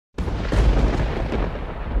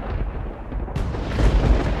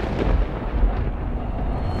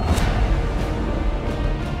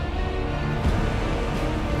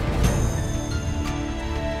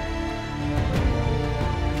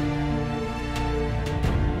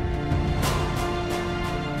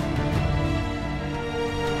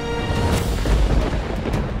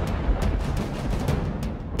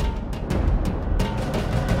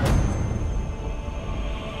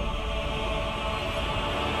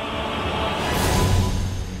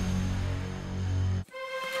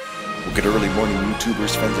Good early morning,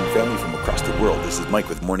 YouTubers, friends, and family from across the world. This is Mike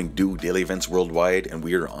with Morning Dew, daily events worldwide, and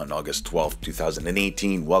we are on August 12th,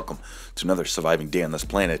 2018. Welcome to another surviving day on this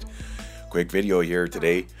planet. Quick video here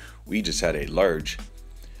today. We just had a large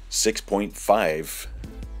 6.5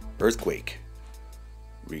 earthquake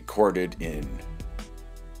recorded in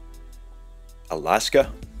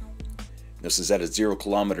Alaska. This is at a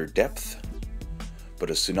 0-kilometer depth, but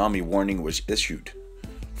a tsunami warning was issued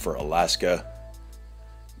for Alaska,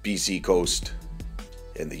 BC coast,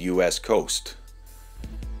 and the US coast,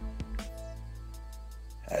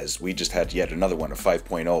 as we just had yet another one of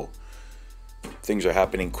 5.0. Things are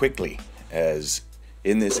happening quickly, as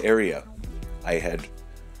in this area I had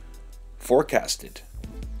forecasted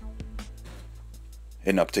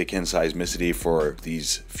an uptick in seismicity for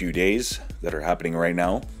these few days that are happening right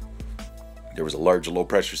now. There was a large low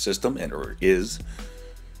pressure system, or is,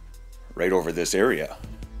 right over this area.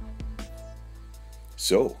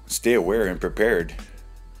 So stay aware and prepared.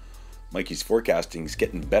 Mikey's forecasting is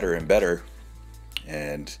getting better and better.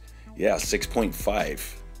 And yeah,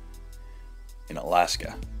 6.5 in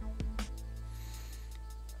Alaska.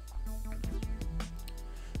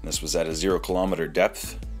 And this was at a 0-kilometer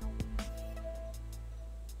depth.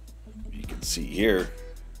 You can see here,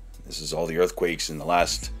 this is all the earthquakes in the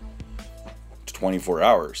last 24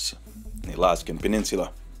 hours in the Alaskan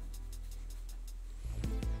Peninsula.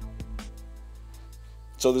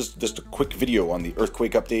 So this is just a quick video on the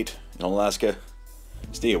earthquake update in Alaska.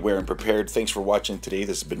 Stay aware and prepared. Thanks for watching today.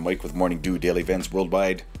 This has been Mike with Morning Dew, daily events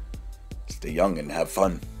worldwide. Stay young and have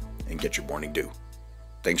fun and get your morning dew.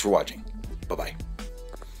 Thanks for watching. Bye-bye.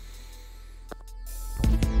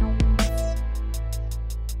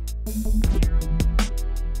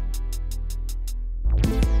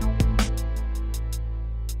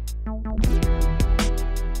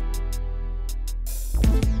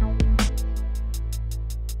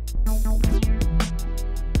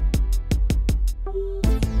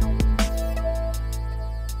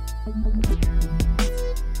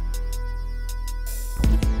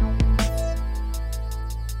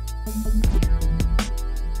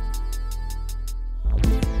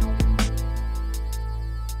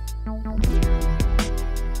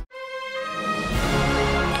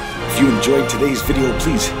 If you enjoyed today's video,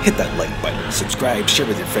 please hit that like button, subscribe, share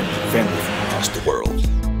with your friends and family from across the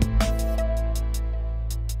world.